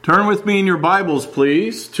Turn with me in your Bibles,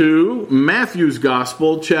 please, to Matthew's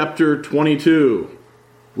Gospel, chapter 22.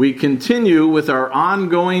 We continue with our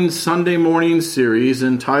ongoing Sunday morning series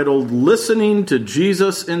entitled Listening to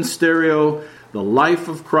Jesus in Stereo, the Life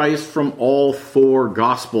of Christ from All Four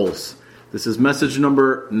Gospels. This is message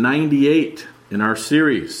number 98 in our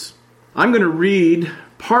series. I'm going to read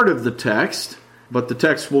part of the text, but the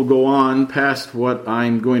text will go on past what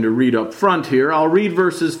I'm going to read up front here. I'll read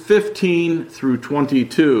verses 15 through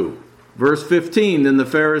 22. Verse 15, Then the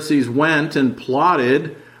Pharisees went and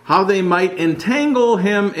plotted how they might entangle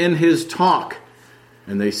him in his talk.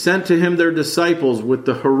 And they sent to him their disciples with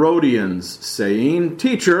the Herodians, saying,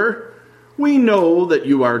 Teacher, we know that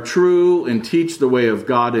you are true and teach the way of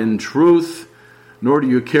God in truth, nor do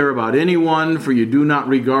you care about anyone, for you do not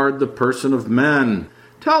regard the person of men.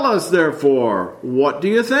 Tell us, therefore, what do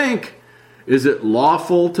you think? Is it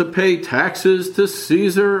lawful to pay taxes to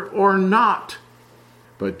Caesar or not?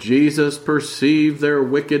 But Jesus perceived their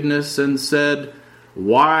wickedness and said,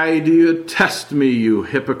 Why do you test me, you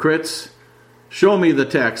hypocrites? Show me the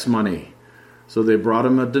tax money. So they brought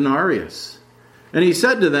him a denarius. And he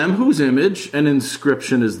said to them, Whose image and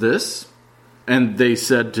inscription is this? And they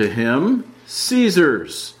said to him,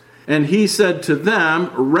 Caesar's. And he said to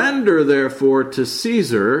them, Render therefore to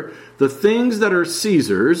Caesar the things that are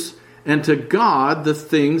Caesar's, and to God the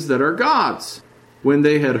things that are God's. When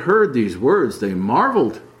they had heard these words, they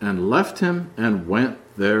marveled and left him and went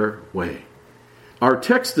their way. Our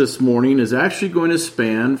text this morning is actually going to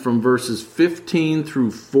span from verses 15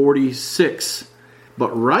 through 46.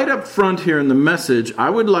 But right up front here in the message, I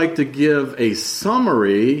would like to give a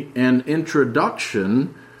summary and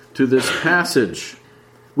introduction to this passage.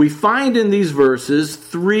 We find in these verses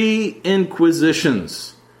three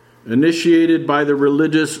inquisitions initiated by the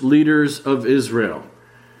religious leaders of Israel.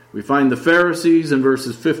 We find the Pharisees in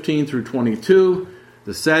verses 15 through 22,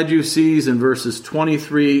 the Sadducees in verses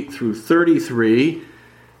 23 through 33,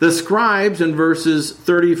 the scribes in verses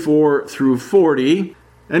 34 through 40,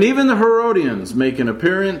 and even the Herodians make an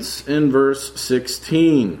appearance in verse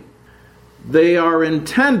 16. They are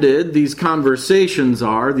intended, these conversations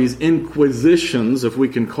are, these inquisitions, if we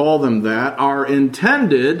can call them that, are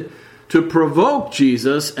intended to provoke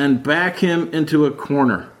Jesus and back him into a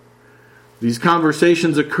corner. These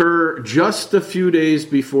conversations occur just a few days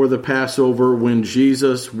before the Passover when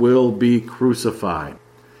Jesus will be crucified.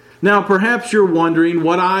 Now, perhaps you're wondering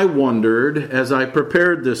what I wondered as I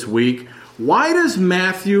prepared this week. Why does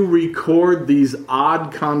Matthew record these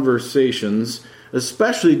odd conversations,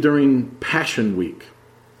 especially during Passion Week?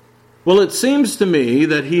 Well, it seems to me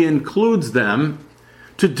that he includes them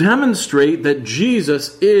to demonstrate that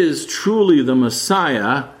Jesus is truly the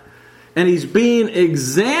Messiah, and he's being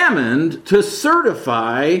examined to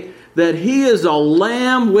certify that he is a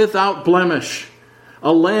lamb without blemish,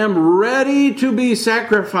 a lamb ready to be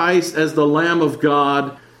sacrificed as the Lamb of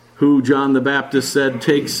God, who John the Baptist said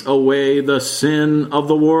takes away the sin of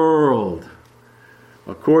the world.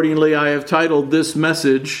 Accordingly, I have titled this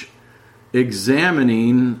message,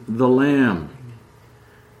 Examining the Lamb.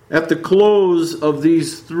 At the close of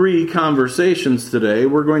these three conversations today,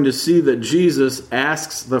 we're going to see that Jesus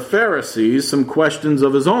asks the Pharisees some questions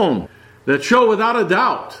of his own that show without a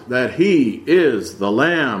doubt that he is the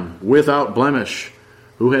Lamb without blemish,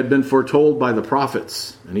 who had been foretold by the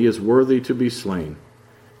prophets, and he is worthy to be slain.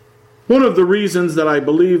 One of the reasons that I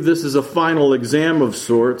believe this is a final exam of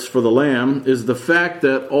sorts for the Lamb is the fact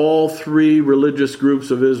that all three religious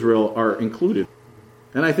groups of Israel are included.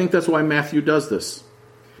 And I think that's why Matthew does this.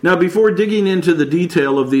 Now, before digging into the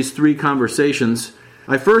detail of these three conversations,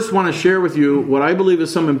 I first want to share with you what I believe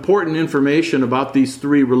is some important information about these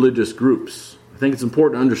three religious groups. I think it's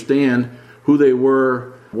important to understand who they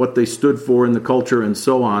were, what they stood for in the culture, and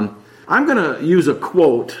so on. I'm going to use a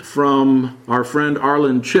quote from our friend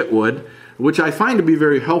Arlen Chitwood, which I find to be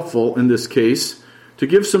very helpful in this case, to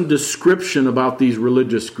give some description about these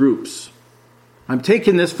religious groups. I'm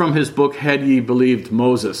taking this from his book, Had Ye Believed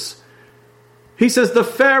Moses. He says, the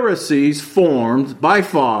Pharisees formed, by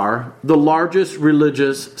far, the largest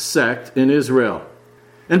religious sect in Israel.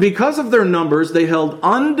 And because of their numbers, they held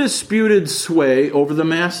undisputed sway over the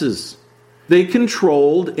masses. They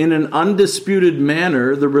controlled in an undisputed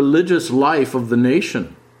manner the religious life of the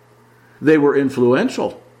nation. They were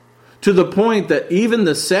influential, to the point that even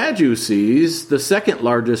the Sadducees, the second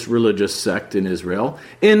largest religious sect in Israel,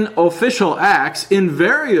 in official acts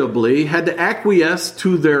invariably had to acquiesce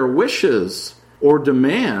to their wishes or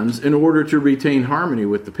demands in order to retain harmony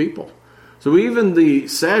with the people. So even the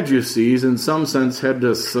Sadducees, in some sense, had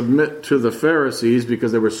to submit to the Pharisees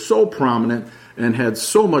because they were so prominent and had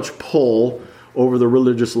so much pull over the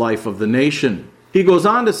religious life of the nation. He goes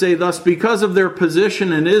on to say, thus, because of their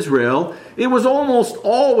position in Israel, it was almost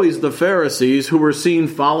always the Pharisees who were seen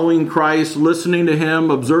following Christ, listening to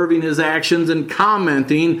him, observing his actions, and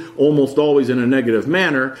commenting, almost always in a negative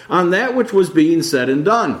manner, on that which was being said and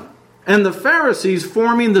done. And the Pharisees,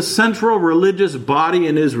 forming the central religious body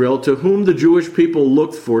in Israel, to whom the Jewish people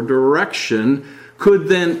looked for direction, could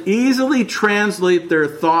then easily translate their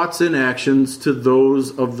thoughts and actions to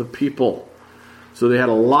those of the people. So they had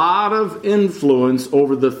a lot of influence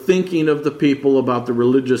over the thinking of the people about the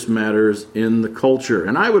religious matters in the culture.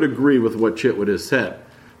 And I would agree with what Chitwood has said.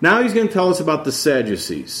 Now he's going to tell us about the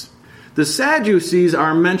Sadducees. The Sadducees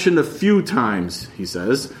are mentioned a few times, he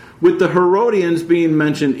says, with the Herodians being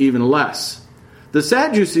mentioned even less. The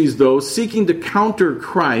Sadducees, though, seeking to counter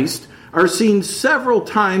Christ, are seen several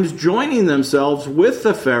times joining themselves with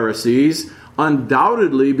the Pharisees,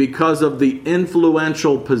 undoubtedly because of the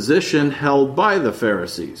influential position held by the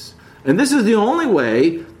Pharisees. And this is the only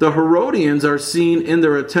way the Herodians are seen in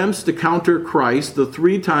their attempts to counter Christ the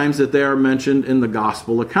 3 times that they are mentioned in the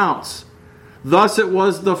gospel accounts. Thus it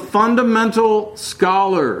was the fundamental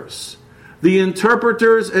scholars, the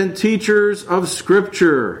interpreters and teachers of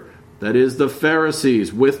Scripture, that is the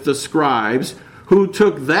Pharisees with the scribes, who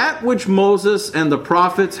took that which Moses and the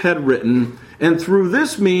prophets had written, and through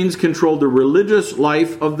this means controlled the religious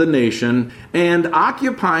life of the nation, and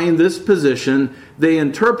occupying this position, they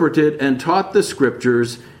interpreted and taught the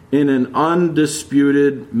Scriptures in an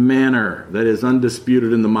undisputed manner, that is,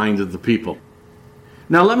 undisputed in the minds of the people.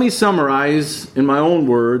 Now let me summarize in my own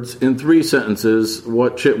words in 3 sentences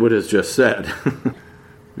what Chitwood has just said,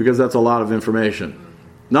 because that's a lot of information.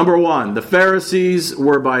 Number 1, the Pharisees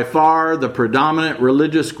were by far the predominant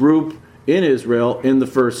religious group in Israel in the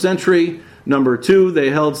first century. Number 2, they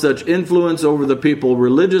held such influence over the people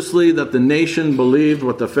religiously that the nation believed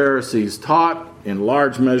what the Pharisees taught in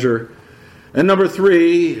large measure. And number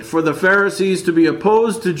 3, for the Pharisees to be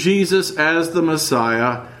opposed to Jesus as the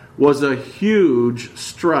Messiah was a huge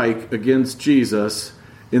strike against Jesus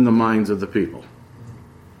in the minds of the people.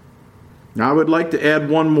 Now I would like to add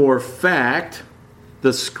one more fact.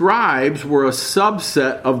 The scribes were a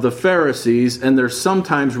subset of the Pharisees, and they're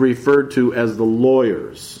sometimes referred to as the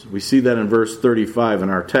lawyers. We see that in verse 35 in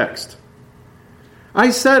our text. I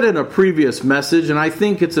said in a previous message, and I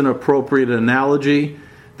think it's an appropriate analogy,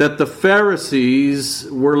 that the Pharisees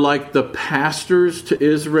were like the pastors to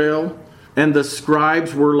Israel, and the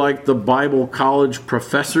scribes were like the Bible college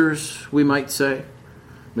professors, we might say.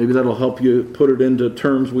 Maybe that'll help you put it into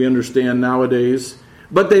terms we understand nowadays.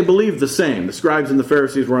 But they believed the same. The scribes and the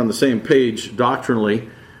Pharisees were on the same page doctrinally.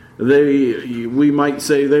 We might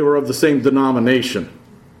say they were of the same denomination.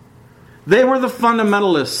 They were the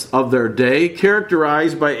fundamentalists of their day,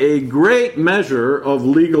 characterized by a great measure of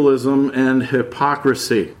legalism and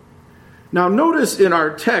hypocrisy. Now notice in our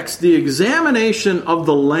text, the examination of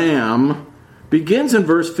the Lamb begins in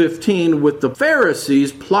verse 15 with the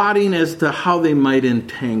Pharisees plotting as to how they might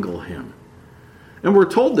entangle him. And we're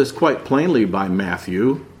told this quite plainly by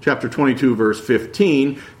Matthew, chapter 22, verse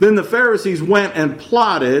 15. Then the Pharisees went and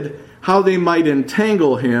plotted how they might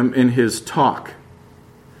entangle him in his talk.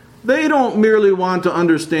 They don't merely want to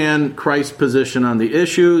understand Christ's position on the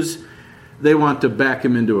issues. They want to back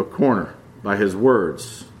him into a corner by his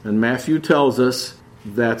words. And Matthew tells us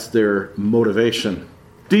that's their motivation.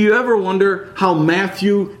 Do you ever wonder how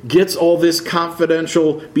Matthew gets all this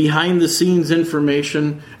confidential, behind-the-scenes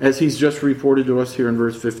information as he's just reported to us here in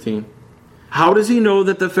verse 15? How does he know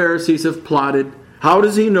that the Pharisees have plotted? How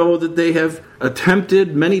does he know that they have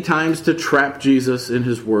attempted many times to trap Jesus in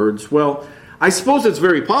his words? Well, I suppose it's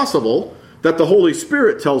very possible that the Holy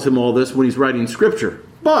Spirit tells him all this when he's writing Scripture.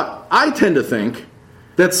 But I tend to think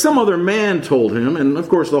that some other man told him, and of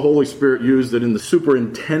course the Holy Spirit used it in the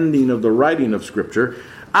superintending of the writing of Scripture.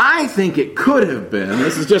 I think it could have been,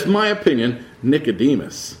 this is just my opinion,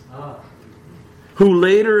 Nicodemus, who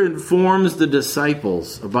later informs the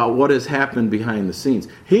disciples about what has happened behind the scenes.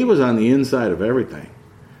 He was on the inside of everything.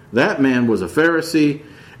 That man was a Pharisee,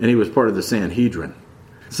 and he was part of the Sanhedrin.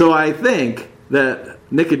 So I think that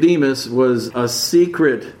Nicodemus was a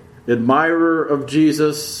secret admirer of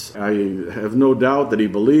Jesus. I have no doubt that he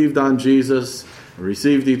believed on Jesus,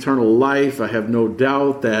 received eternal life. I have no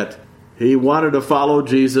doubt that he wanted to follow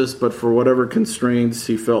Jesus, but for whatever constraints,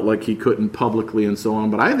 he felt like he couldn't publicly and so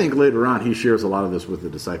on. But I think later on he shares a lot of this with the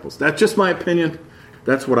disciples. That's just my opinion.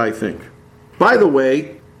 That's what I think. By the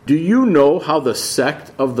way, do you know how the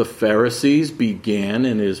sect of the Pharisees began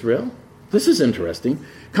in Israel? This is interesting.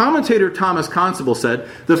 Commentator Thomas Constable said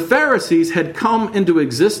the Pharisees had come into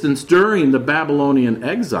existence during the Babylonian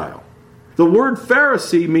exile. The word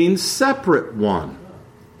Pharisee means separate one.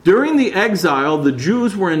 During the exile, the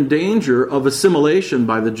Jews were in danger of assimilation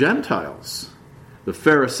by the Gentiles. The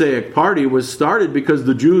Pharisaic party was started because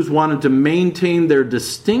the Jews wanted to maintain their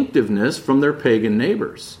distinctiveness from their pagan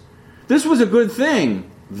neighbors. This was a good thing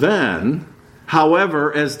then.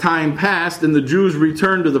 However, as time passed and the Jews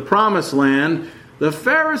returned to the Promised Land, the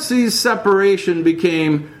Pharisees' separation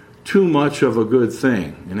became too much of a good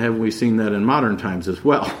thing. And haven't we seen that in modern times as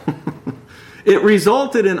well? It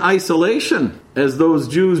resulted in isolation, as those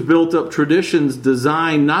Jews built up traditions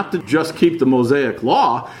designed not to just keep the Mosaic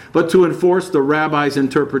law, but to enforce the rabbis'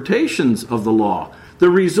 interpretations of the law.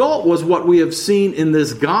 The result was what we have seen in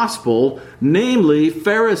this gospel, namely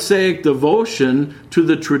Pharisaic devotion to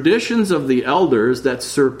the traditions of the elders that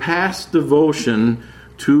surpassed devotion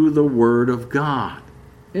to the Word of God.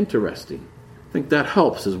 Interesting. I think that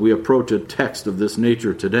helps as we approach a text of this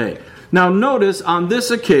nature today. Now notice on this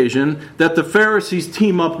occasion that the Pharisees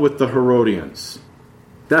team up with the Herodians.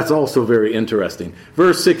 That's also very interesting.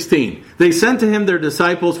 Verse 16, they sent to him their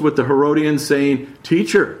disciples with the Herodians, saying,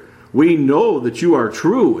 Teacher, we know that you are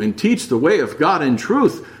true and teach the way of God in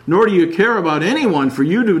truth, nor do you care about anyone, for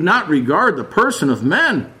you do not regard the person of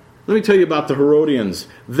men. Let me tell you about the Herodians.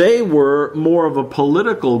 They were more of a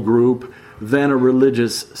political group than a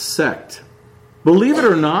religious sect. Believe it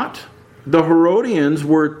or not, the Herodians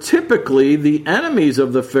were typically the enemies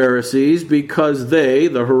of the Pharisees because they,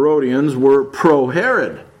 the Herodians, were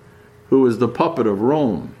pro-Herod, who was the puppet of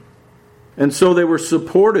Rome. And so they were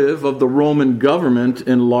supportive of the Roman government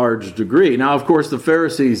in large degree. Now, of course, the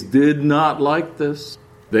Pharisees did not like this.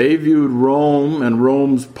 They viewed Rome and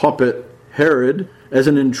Rome's puppet, Herod, as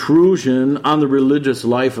an intrusion on the religious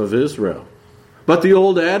life of Israel. But the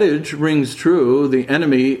old adage rings true, the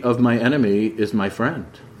enemy of my enemy is my friend.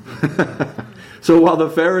 So while the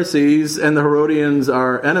Pharisees and the Herodians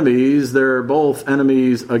are enemies, they're both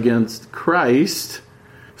enemies against Christ.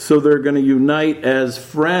 So they're going to unite as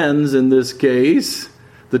friends in this case.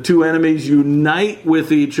 The two enemies unite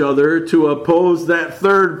with each other to oppose that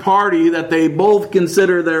third party that they both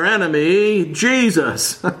consider their enemy,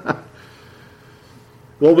 Jesus.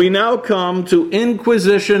 Well, we now come to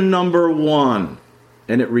Inquisition number 1,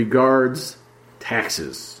 and it regards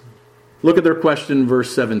taxes. Look at their question,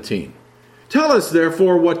 verse 17. Tell us,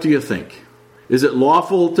 therefore, what do you think? Is it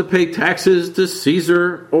lawful to pay taxes to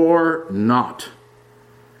Caesar or not?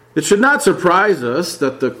 It should not surprise us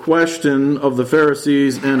that the question of the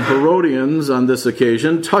Pharisees and Herodians on this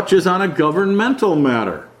occasion touches on a governmental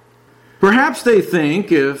matter. Perhaps they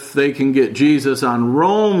think if they can get Jesus on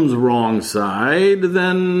Rome's wrong side,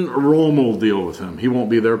 then Rome will deal with him. He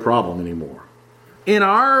won't be their problem anymore. In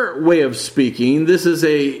our way of speaking, this is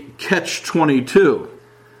a catch-22,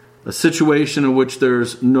 a situation in which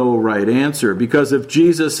there's no right answer. Because if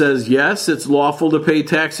Jesus says, yes, it's lawful to pay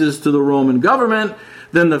taxes to the Roman government,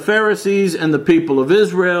 then the Pharisees and the people of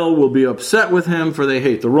Israel will be upset with him, for they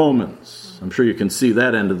hate the Romans. I'm sure you can see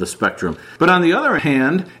that end of the spectrum. But on the other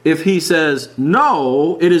hand, if he says,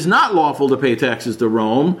 no, it is not lawful to pay taxes to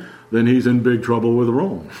Rome, then he's in big trouble with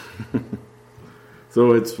Rome.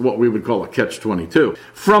 So it's what we would call a catch-22.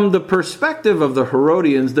 From the perspective of the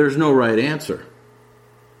Herodians, there's no right answer.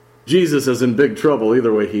 Jesus is in big trouble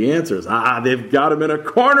either way he answers. They've got him in a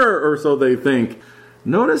corner, or so they think.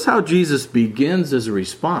 Notice how Jesus begins his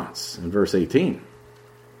response in verse 18.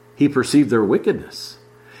 He perceived their wickedness,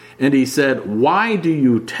 and he said, why do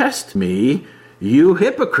you test me, you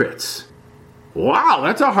hypocrites? Wow,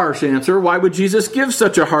 that's a harsh answer. Why would Jesus give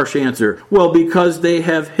such a harsh answer? Well, because they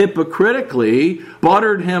have hypocritically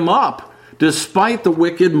buttered him up despite the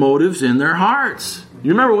wicked motives in their hearts.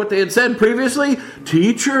 You remember what they had said previously?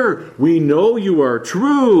 Teacher, we know you are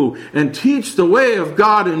true and teach the way of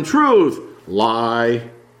God in truth. Lie.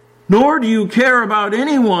 Nor do you care about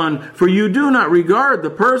anyone, for you do not regard the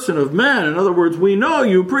person of men. In other words, we know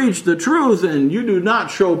you preach the truth and you do not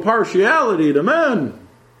show partiality to men.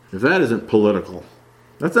 If that isn't political,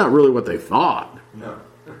 that's not really what they thought. No.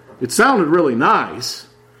 It sounded really nice,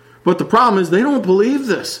 but the problem is they don't believe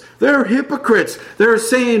this. They're hypocrites. They're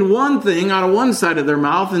saying one thing out of one side of their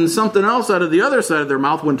mouth and something else out of the other side of their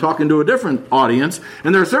mouth when talking to a different audience,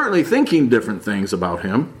 and they're certainly thinking different things about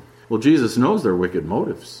him. Well, Jesus knows their wicked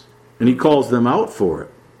motives, and he calls them out for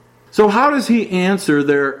it. So how does he answer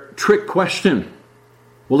their trick question?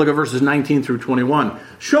 Well, look at verses 19 through 21.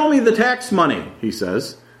 Show me the tax money, he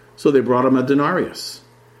says. So they brought him a denarius.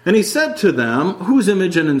 And he said to them, whose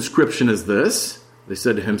image and inscription is this? They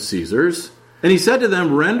said to him, Caesar's. And he said to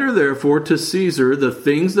them, render therefore to Caesar the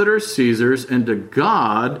things that are Caesar's, and to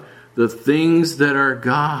God the things that are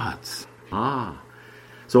God's.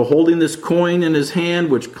 So holding this coin in his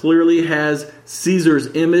hand, which clearly has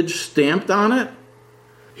Caesar's image stamped on it,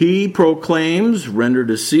 He proclaims, render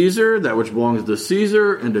to Caesar that which belongs to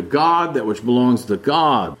Caesar, and to God that which belongs to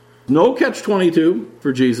God. No catch-22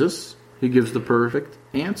 for Jesus. He gives the perfect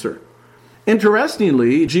answer.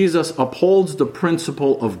 Interestingly, Jesus upholds the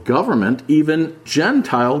principle of government, even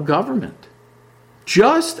Gentile government.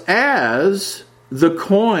 Just as the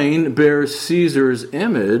coin bears Caesar's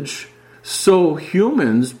image, so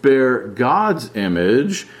humans bear God's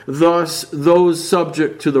image. Thus, those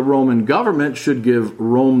subject to the Roman government should give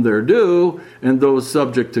Rome their due, and those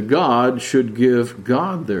subject to God should give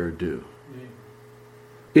God their due.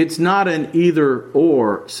 It's not an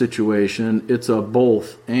either-or situation, it's a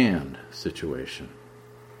both-and situation.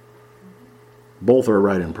 Both are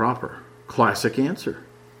right and proper. Classic answer.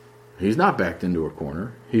 He's not backed into a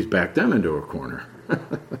corner. He's backed them into a corner.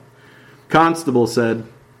 Constable said,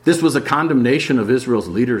 this was a condemnation of Israel's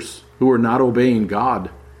leaders who were not obeying God,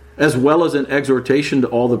 as well as an exhortation to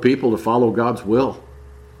all the people to follow God's will,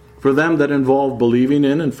 for them that involved believing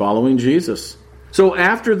in and following Jesus. So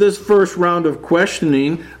after this first round of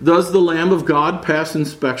questioning, does the Lamb of God pass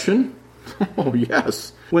inspection? Oh,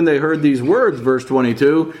 yes. When they heard these words, verse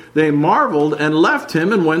 22, they marveled and left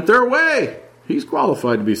him and went their way. He's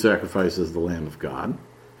qualified to be sacrificed as the Lamb of God.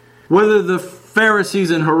 Whether the Pharisees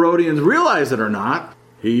and Herodians realize it or not,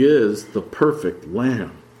 he is the perfect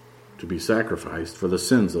Lamb to be sacrificed for the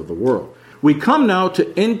sins of the world. We come now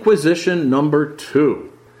to Inquisition number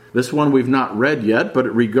 2. This one we've not read yet, but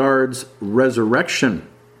it regards resurrection.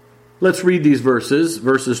 Let's read these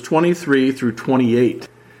verses 23 through 28.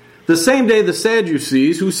 The same day the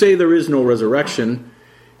Sadducees, who say there is no resurrection,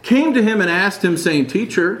 came to him and asked him, saying,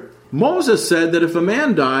 Teacher, Moses said that if a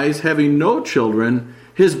man dies having no children,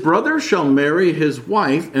 his brother shall marry his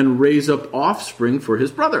wife and raise up offspring for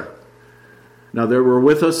his brother. Now there were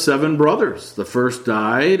with us 7 brothers. The first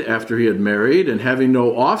died after he had married, and having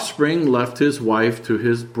no offspring, left his wife to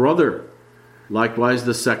his brother. Likewise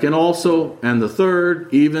the second also, and the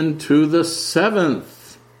third, even to the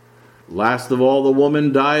 7th. Last of all, the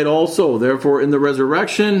woman died also. Therefore in the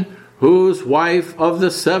resurrection, whose wife of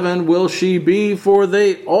the 7 will she be? For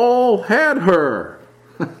they all had her.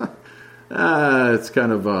 It's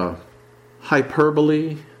kind of a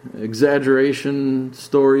hyperbole, exaggeration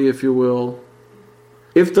story, if you will.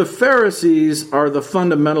 If the Pharisees are the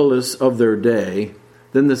fundamentalists of their day,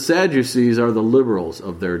 then the Sadducees are the liberals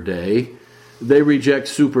of their day. They reject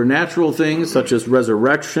supernatural things such as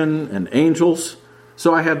resurrection and angels.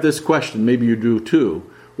 So I have this question, maybe you do too.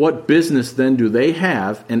 What business then do they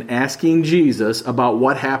have in asking Jesus about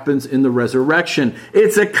what happens in the resurrection?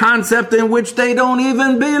 It's a concept in which they don't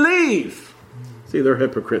even believe. See, they're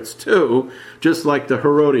hypocrites too, just like the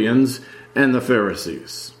Herodians and the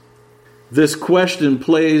Pharisees. This question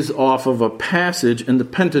plays off of a passage in the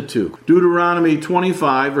Pentateuch, Deuteronomy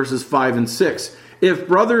 25, verses 5 and 6. If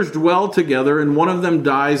brothers dwell together and one of them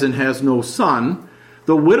dies and has no son,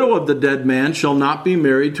 the widow of the dead man shall not be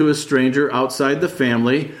married to a stranger outside the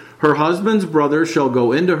family. Her husband's brother shall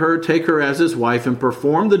go into her, take her as his wife, and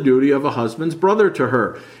perform the duty of a husband's brother to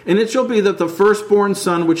her. And it shall be that the firstborn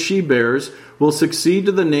son which she bears will succeed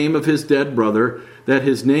to the name of his dead brother, that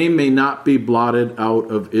his name may not be blotted out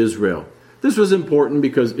of Israel. This was important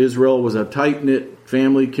because Israel was a tight-knit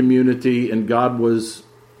family community, and God was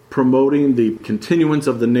promoting the continuance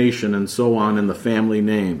of the nation and so on in the family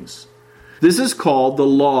names. This is called the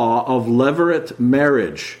law of levirate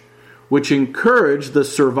marriage, which encouraged the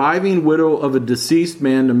surviving widow of a deceased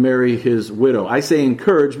man to marry his widow. I say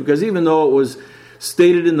encouraged because even though it was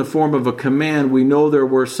stated in the form of a command, we know there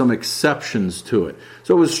were some exceptions to it.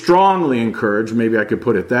 So it was strongly encouraged, maybe I could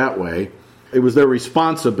put it that way. It was their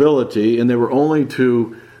responsibility, and they were only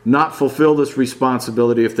to not fulfill this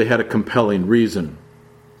responsibility if they had a compelling reason.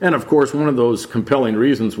 And of course, one of those compelling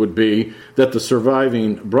reasons would be that the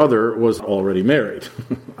surviving brother was already married,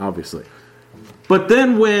 obviously. But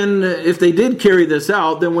then if they did carry this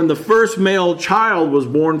out, then when the first male child was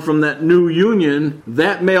born from that new union,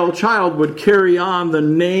 that male child would carry on the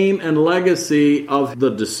name and legacy of the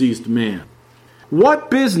deceased man. What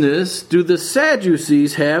business do the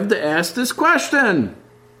Sadducees have to ask this question?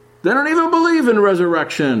 They don't even believe in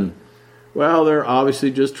resurrection. Well, they're obviously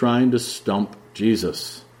just trying to stump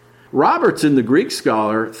Jesus. Robertson, the Greek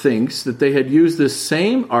scholar, thinks that they had used this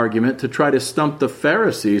same argument to try to stump the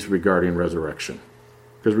Pharisees regarding resurrection.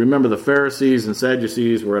 Because remember, the Pharisees and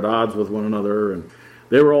Sadducees were at odds with one another, and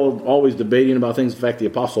they were always debating about things. In fact, the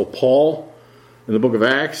Apostle Paul, in the book of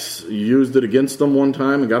Acts, used it against them one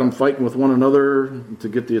time and got them fighting with one another to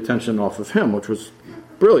get the attention off of him, which was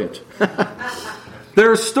brilliant.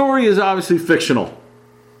 Their story is obviously fictional,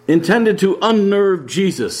 intended to unnerve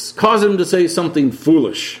Jesus, cause him to say something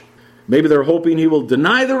foolish. Maybe they're hoping he will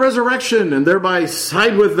deny the resurrection and thereby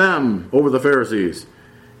side with them over the Pharisees.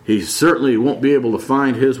 He certainly won't be able to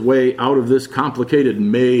find his way out of this complicated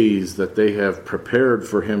maze that they have prepared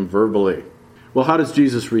for him verbally. Well, how does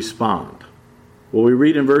Jesus respond? Well, we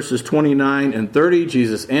read in verses 29 and 30,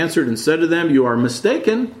 Jesus answered and said to them, "You are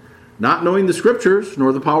mistaken, not knowing the Scriptures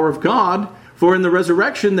nor the power of God. For in the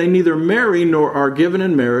resurrection they neither marry nor are given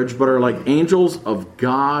in marriage, but are like angels of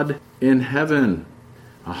God in heaven."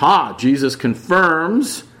 Aha! Jesus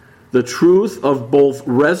confirms the truth of both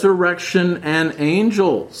resurrection and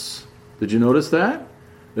angels. Did you notice that?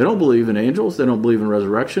 They don't believe in angels. They don't believe in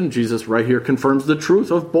resurrection. Jesus right here confirms the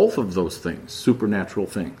truth of both of those things, supernatural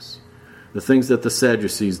things, the things that the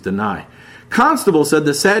Sadducees deny. Constable said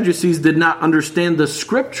the Sadducees did not understand the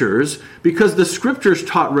Scriptures because the Scriptures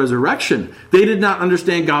taught resurrection. They did not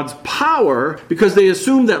understand God's power because they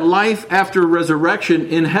assumed that life after resurrection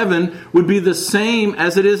in heaven would be the same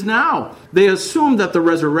as it is now. They assumed that the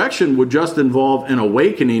resurrection would just involve an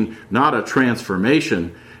awakening, not a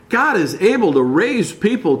transformation. God is able to raise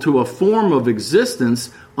people to a form of existence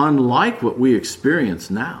unlike what we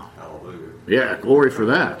experience now. Hallelujah. Yeah, glory for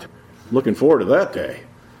that. Looking forward to that day.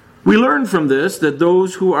 We learn from this that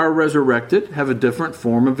those who are resurrected have a different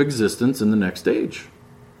form of existence in the next age.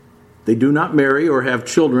 They do not marry or have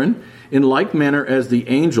children in like manner as the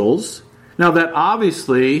angels. Now that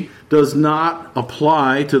obviously does not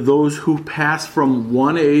apply to those who pass from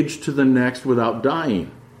one age to the next without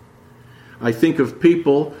dying. I think of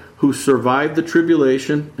people who survive the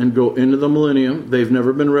tribulation and go into the millennium. They've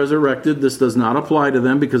never been resurrected. This does not apply to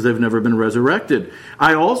them because they've never been resurrected.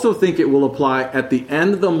 I also think it will apply at the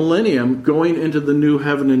end of the millennium, going into the new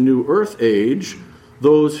heaven and new earth age.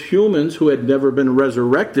 Those humans who had never been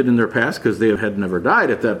resurrected in their past, because they had never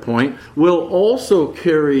died at that point, will also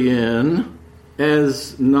carry in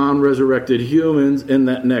as non-resurrected humans in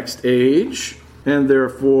that next age, and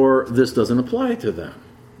therefore this doesn't apply to them.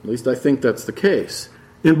 At least I think that's the case.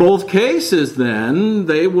 In both cases, then,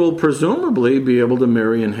 they will presumably be able to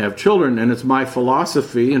marry and have children. And it's my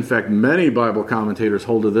philosophy, in fact, many Bible commentators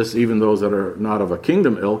hold to this, even those that are not of a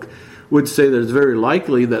kingdom ilk, would say that it's very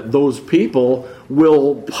likely that those people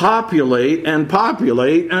will populate and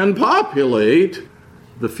populate and populate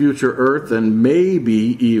the future earth and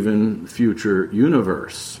maybe even future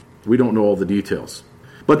universe. We don't know all the details.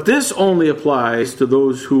 But this only applies to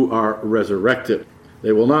those who are resurrected.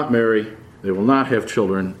 They will not marry. They will not have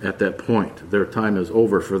children at that point. Their time is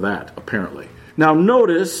over for that, apparently. Now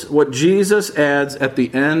notice what Jesus adds at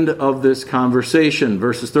the end of this conversation,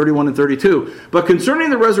 verses 31 and 32. "But concerning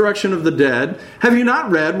the resurrection of the dead, have you not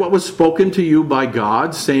read what was spoken to you by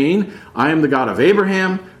God, saying, I am the God of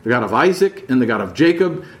Abraham, the God of Isaac, and the God of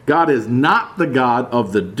Jacob. God is not the God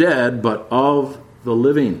of the dead, but of the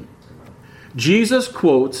living." Jesus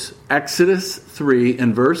quotes Exodus 3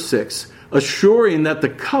 and verse 6, assuring that the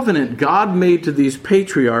covenant God made to these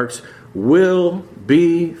patriarchs will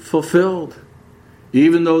be fulfilled,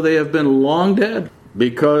 even though they have been long dead,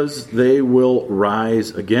 because they will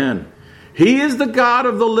rise again. He is the God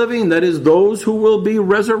of the living, that is, those who will be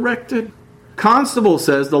resurrected. Constable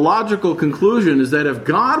says the logical conclusion is that if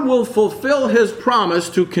God will fulfill his promise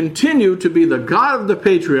to continue to be the God of the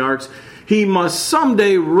patriarchs, he must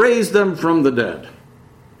someday raise them from the dead.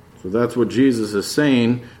 So that's what Jesus is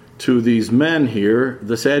saying to these men here,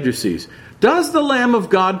 the Sadducees. Does the Lamb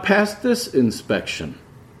of God pass this inspection?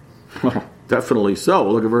 Well, definitely so.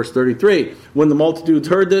 Look at verse 33. When the multitudes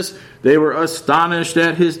heard this, they were astonished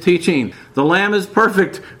at his teaching. The Lamb is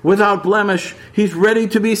perfect, without blemish. He's ready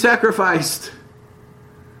to be sacrificed.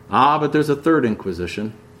 But there's a third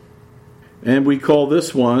Inquisition. And we call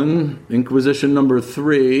this one Inquisition number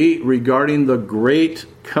 3, regarding the Great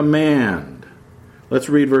Command. Let's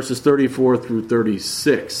read verses 34 through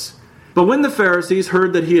 36. "But when the Pharisees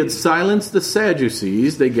heard that he had silenced the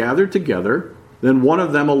Sadducees, they gathered together. Then one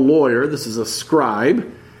of them, a lawyer," this is a scribe,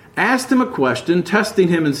 "asked him a question, testing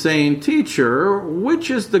him and saying, 'Teacher, which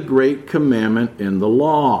is the great commandment in the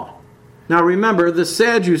law?'" Now remember, the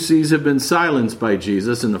Sadducees have been silenced by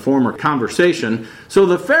Jesus in the former conversation, so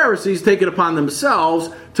the Pharisees take it upon themselves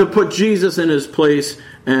to put Jesus in his place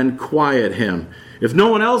and quiet him. If no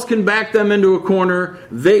one else can back them into a corner,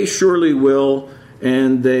 they surely will,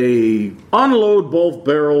 and they unload both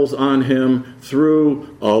barrels on him through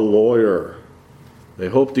a lawyer. They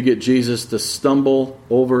hope to get Jesus to stumble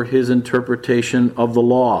over his interpretation of the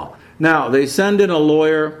law. Now, they send in a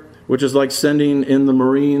lawyer, which is like sending in the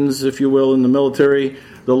Marines, if you will, in the military.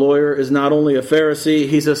 The lawyer is not only a Pharisee,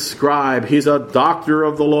 he's a scribe. He's a doctor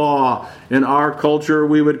of the law. In our culture,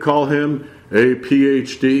 we would call him a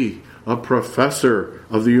PhD, a professor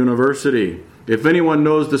of the university. If anyone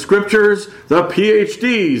knows the Scriptures, the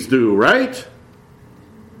PhDs do, right?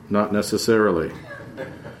 Not necessarily.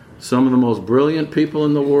 Some of the most brilliant people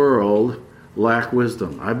in the world lack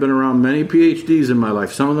wisdom. I've been around many PhDs in my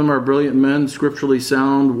life. Some of them are brilliant men, scripturally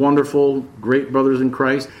sound, wonderful, great brothers in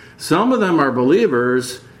Christ. Some of them are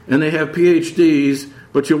believers, and they have PhDs,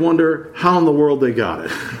 but you wonder how in the world they got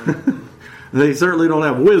it. They certainly don't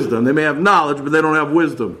have wisdom. They may have knowledge, but they don't have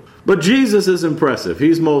wisdom. But Jesus is impressive.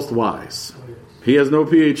 He's most wise. He has no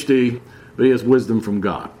PhD, but he has wisdom from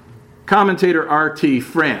God. Commentator R.T.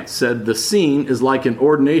 France said the scene is like an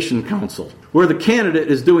ordination council, where the candidate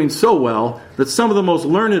is doing so well that some of the most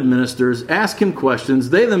learned ministers ask him questions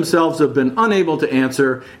they themselves have been unable to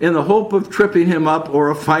answer in the hope of tripping him up or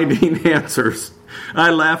of finding answers. I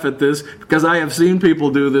laugh at this because I have seen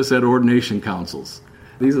people do this at ordination councils.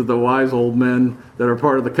 These are the wise old men that are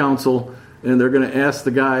part of the council, and they're going to ask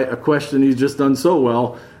the guy a question he's just done so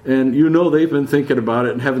well, and you know they've been thinking about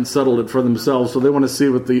it and haven't settled it for themselves, so they want to see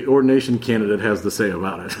what the ordination candidate has to say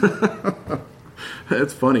about it.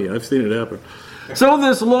 That's funny. I've seen it happen. So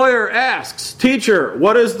this lawyer asks, "Teacher,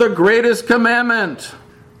 what is the greatest commandment?"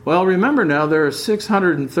 Well, remember now, there are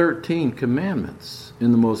 613 commandments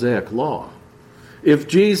in the Mosaic Law. If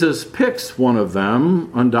Jesus picks one of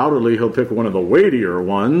them, undoubtedly he'll pick one of the weightier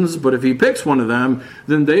ones, but if he picks one of them,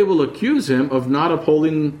 then they will accuse him of not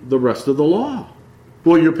upholding the rest of the law.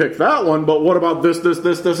 Well, you picked that one, but what about this,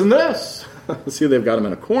 and this? See, they've got him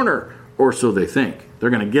in a corner, or so they think.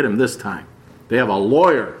 They're going to get him this time. They have a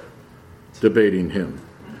lawyer debating him.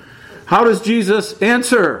 How does Jesus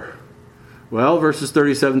answer? Well, verses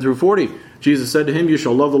 37 through 40. Jesus said to him, "You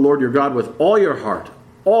shall love the Lord your God with all your heart,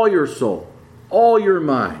 all your soul, all your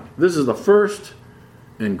mind." This is the first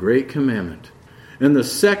and great commandment. And the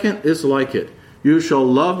second is like it. "You shall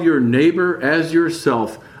love your neighbor as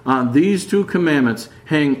yourself. On these two commandments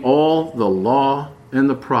hang all the law and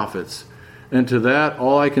the prophets." And to that,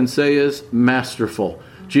 all I can say is masterful.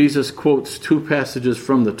 Jesus quotes two passages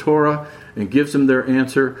from the Torah and gives them their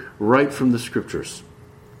answer right from the Scriptures.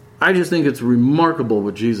 I just think it's remarkable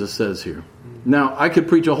what Jesus says here. Now, I could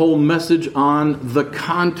preach a whole message on the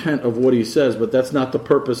content of what he says, but that's not the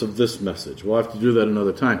purpose of this message. We'll have to do that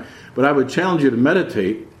another time. But I would challenge you to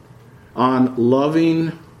meditate on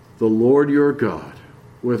loving the Lord your God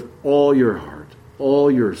with all your heart, all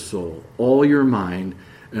your soul, all your mind,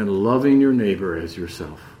 and loving your neighbor as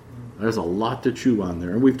yourself. There's a lot to chew on there.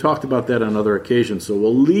 And we've talked about that on other occasions, so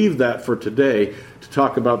we'll leave that for today to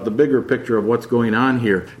talk about the bigger picture of what's going on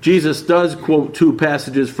here. Jesus does quote two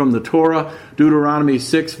passages from the Torah, Deuteronomy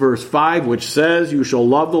 6, verse 5, which says, "You shall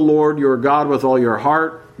love the Lord your God with all your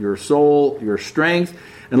heart, your soul, your strength."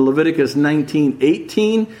 And Leviticus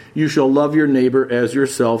 19:18, "You shall love your neighbor as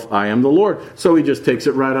yourself. I am the Lord." So he just takes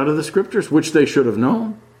it right out of the Scriptures, which they should have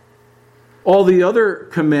known. All the other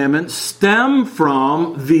commandments stem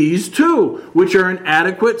from these two, which are an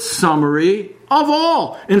adequate summary of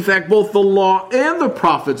all. In fact, both the law and the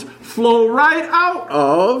prophets flow right out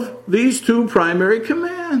of these two primary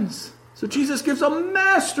commands. So Jesus gives a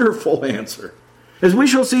masterful answer. As we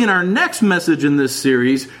shall see in our next message in this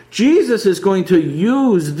series, Jesus is going to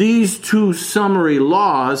use these two summary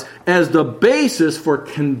laws as the basis for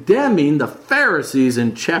condemning the Pharisees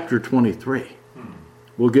in chapter 23.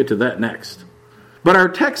 We'll get to that next. But our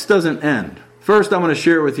text doesn't end. First, I want to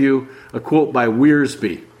share with you a quote by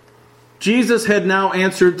Wiersbe. Jesus had now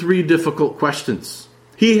answered three difficult questions.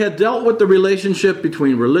 He had dealt with the relationship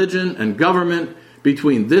between religion and government,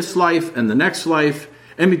 between this life and the next life,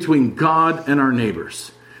 and between God and our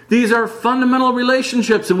neighbors. These are fundamental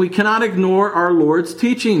relationships, and we cannot ignore our Lord's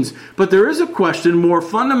teachings. But there is a question more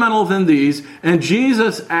fundamental than these, and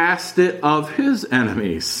Jesus asked it of his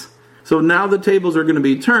enemies. So now the tables are going to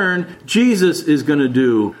be turned. Jesus is going to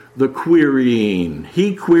do the querying.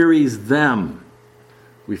 He queries them.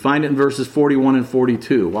 We find it in verses 41 and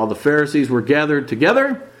 42. While the Pharisees were gathered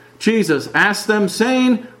together, Jesus asked them,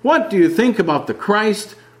 saying, "What do you think about the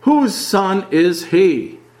Christ? Whose son is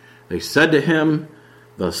he?" They said to him,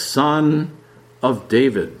 "The son of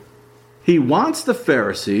David." He wants the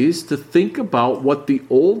Pharisees to think about what the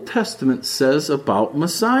Old Testament says about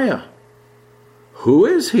Messiah. Who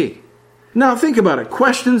is he? Now think about it.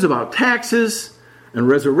 Questions about taxes and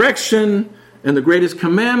resurrection and the greatest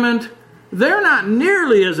commandment, they're not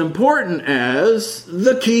nearly as important as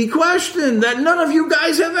the key question that none of you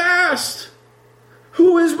guys have asked.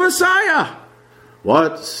 Who is Messiah?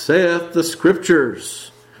 What saith the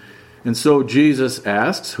Scriptures? And so Jesus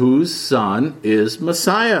asks, whose son is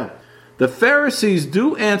Messiah? The Pharisees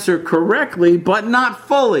do answer correctly, but not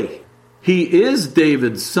fully. He is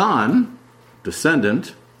David's son,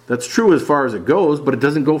 descendant. That's true as far as it goes, but it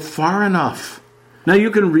doesn't go far enough. Now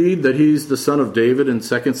you can read that he's the son of David in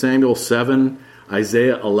 2 Samuel 7,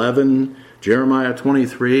 Isaiah 11, Jeremiah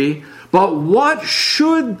 23. But what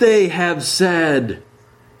should they have said?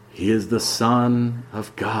 He is the Son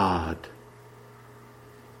of God.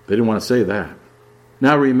 They didn't want to say that.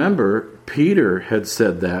 Now remember, Peter had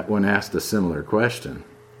said that when asked a similar question.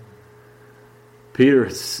 Peter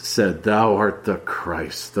said, "Thou art the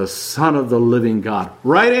Christ, the Son of the living God."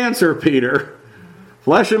 Right answer, Peter.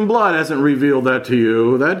 Flesh and blood hasn't revealed that to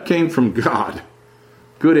you. That came from God.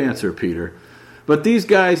 Good answer, Peter. But these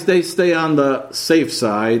guys, they stay on the safe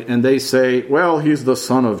side and they say, well, he's the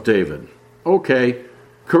son of David. Okay,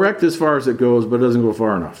 correct as far as it goes, but it doesn't go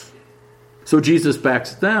far enough. So Jesus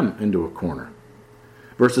backs them into a corner.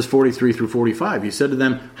 Verses 43 through 45, he said to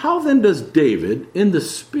them, "How then does David in the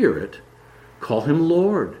Spirit call him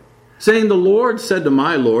Lord? Saying, the Lord said to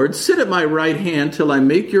my Lord, sit at my right hand till I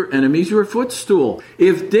make your enemies your footstool.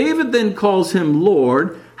 If David then calls him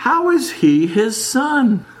Lord, how is he his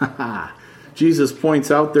son?" Jesus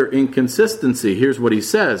points out their inconsistency. Here's what he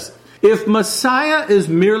says. If Messiah is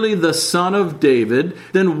merely the son of David,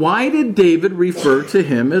 then why did David refer to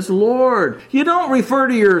him as Lord? You don't refer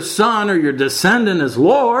to your son or your descendant as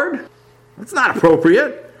Lord. That's not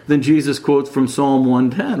appropriate. Then Jesus quotes from Psalm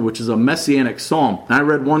 110, which is a messianic psalm. I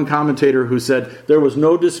read one commentator who said there was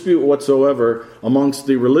no dispute whatsoever amongst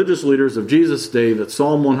the religious leaders of Jesus' day that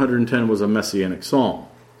Psalm 110 was a messianic psalm.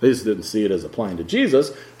 They just didn't see it as applying to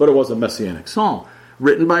Jesus, but it was a messianic psalm.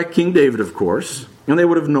 Written by King David, of course, and they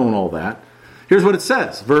would have known all that. Here's what it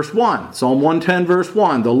says, verse 1, Psalm 110, verse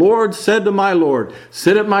 1. "The Lord said to my Lord,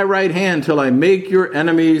 sit at my right hand till I make your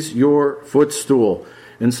enemies your footstool."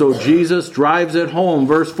 And so Jesus drives it home.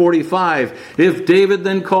 Verse 45, if David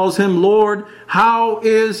then calls him Lord, how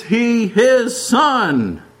is he his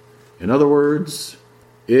son? In other words,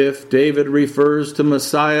 if David refers to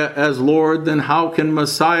Messiah as Lord, then how can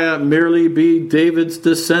Messiah merely be David's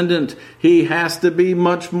descendant? He has to be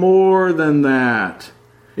much more than that.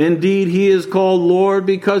 Indeed, he is called Lord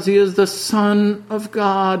because he is the Son of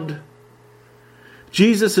God.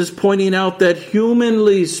 Jesus is pointing out that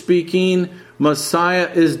humanly speaking, Messiah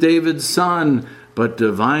is David's son, but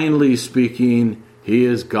divinely speaking, he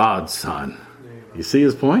is God's son. You see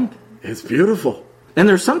his point? It's beautiful. And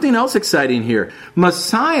there's something else exciting here.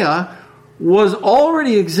 Messiah was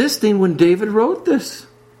already existing when David wrote this.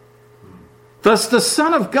 Thus, the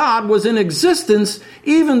Son of God was in existence,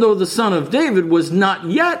 even though the Son of David was not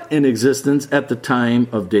yet in existence at the time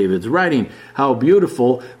of David's writing. How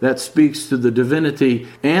beautiful that speaks to the divinity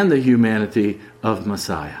and the humanity of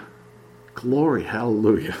Messiah. Glory,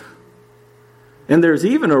 hallelujah. And there's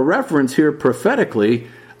even a reference here prophetically,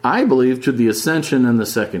 I believe, to the ascension and the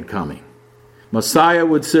second coming. Messiah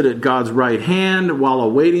would sit at God's right hand while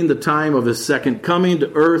awaiting the time of his second coming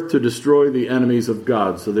to earth to destroy the enemies of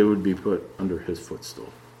God, so they would be put under his footstool.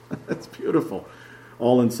 That's beautiful.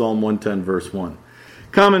 All in Psalm 110, verse 1.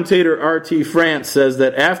 Commentator R.T. France says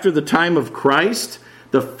that after the time of Christ,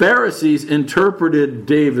 the Pharisees interpreted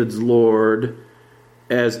David's Lord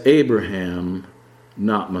as Abraham,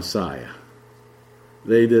 not Messiah.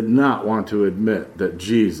 They did not want to admit that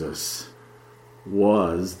Jesus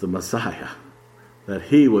was the Messiah, that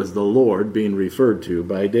he was the Lord being referred to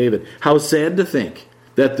by David. How sad to think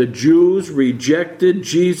that the Jews rejected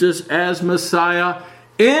Jesus as Messiah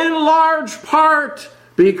in large part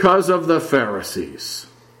because of the Pharisees.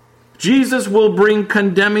 Jesus will bring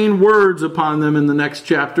condemning words upon them in the next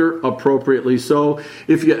chapter, appropriately so.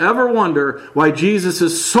 If you ever wonder why Jesus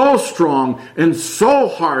is so strong and so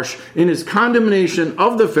harsh in his condemnation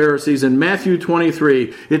of the Pharisees in Matthew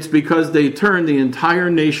 23, it's because they turned the entire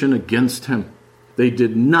nation against him. They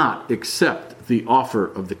did not accept the offer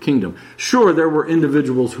of the kingdom. Sure, there were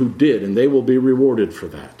individuals who did, and they will be rewarded for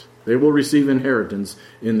that. They will receive inheritance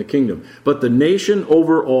in the kingdom. But the nation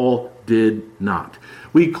overall did not.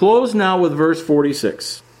 We close now with verse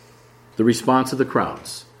 46, the response of the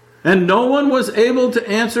crowds. "And no one was able to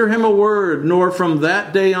answer him a word, nor from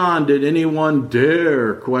that day on did anyone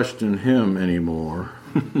dare question him anymore."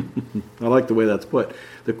 I like the way that's put.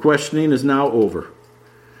 The questioning is now over.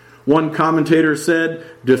 One commentator said,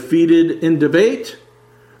 defeated in debate,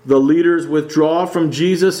 the leaders withdraw from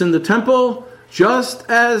Jesus in the temple, just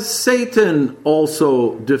as Satan,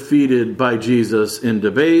 also defeated by Jesus in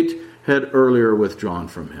debate, had earlier withdrawn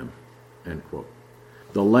from him. End quote.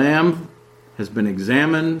 The lamb has been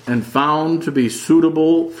examined and found to be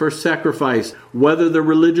suitable for sacrifice, whether the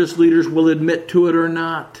religious leaders will admit to it or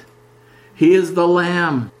not. He is the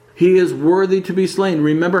lamb. He is worthy to be slain.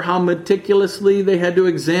 Remember how meticulously they had to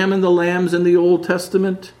examine the lambs in the Old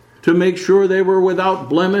Testament? to make sure they were without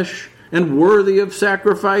blemish and worthy of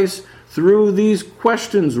sacrifice. Through these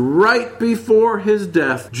questions right before his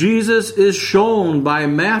death, Jesus is shown by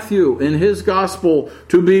Matthew in his gospel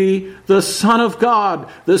to be the Son of God,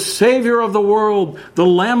 the Savior of the world, the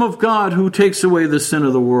Lamb of God who takes away the sin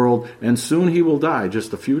of the world. And soon he will die,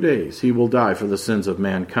 just a few days. He will die for the sins of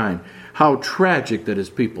mankind. How tragic that his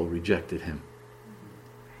people rejected him.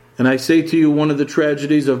 And I say to you, one of the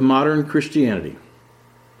tragedies of modern Christianity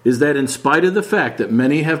is that in spite of the fact that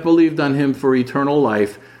many have believed on him for eternal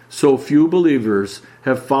life, so few believers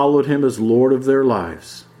have followed him as Lord of their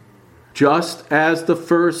lives. Just as the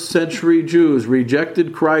first century Jews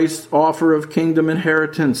rejected Christ's offer of kingdom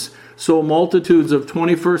inheritance, so multitudes of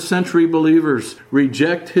 21st century believers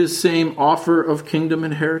reject his same offer of kingdom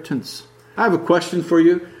inheritance. I have a question for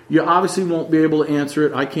you. You obviously won't be able to answer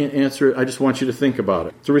it. I can't answer it. I just want you to think about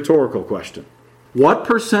it. It's a rhetorical question. What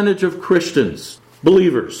percentage of Christians,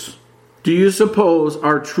 believers, do you suppose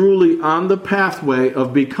are truly on the pathway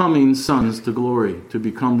of becoming sons to glory, to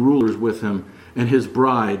become rulers with him and his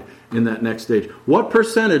bride in that next stage? What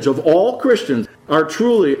percentage of all Christians are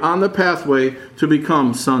truly on the pathway to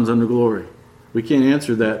become sons unto glory? We can't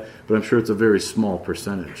answer that, but I'm sure it's a very small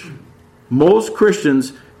percentage. Most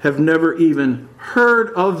Christians have never even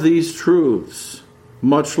heard of these truths,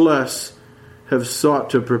 much less have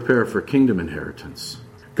sought to prepare for kingdom inheritance.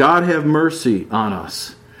 God have mercy on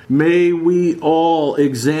us. May we all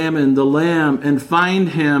examine the Lamb and find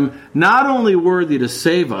him not only worthy to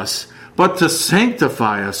save us, but to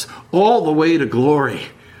sanctify us all the way to glory,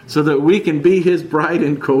 so that we can be his bride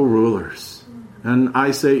and co-rulers. And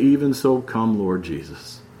I say, even so, come, Lord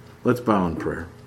Jesus. Let's bow in prayer.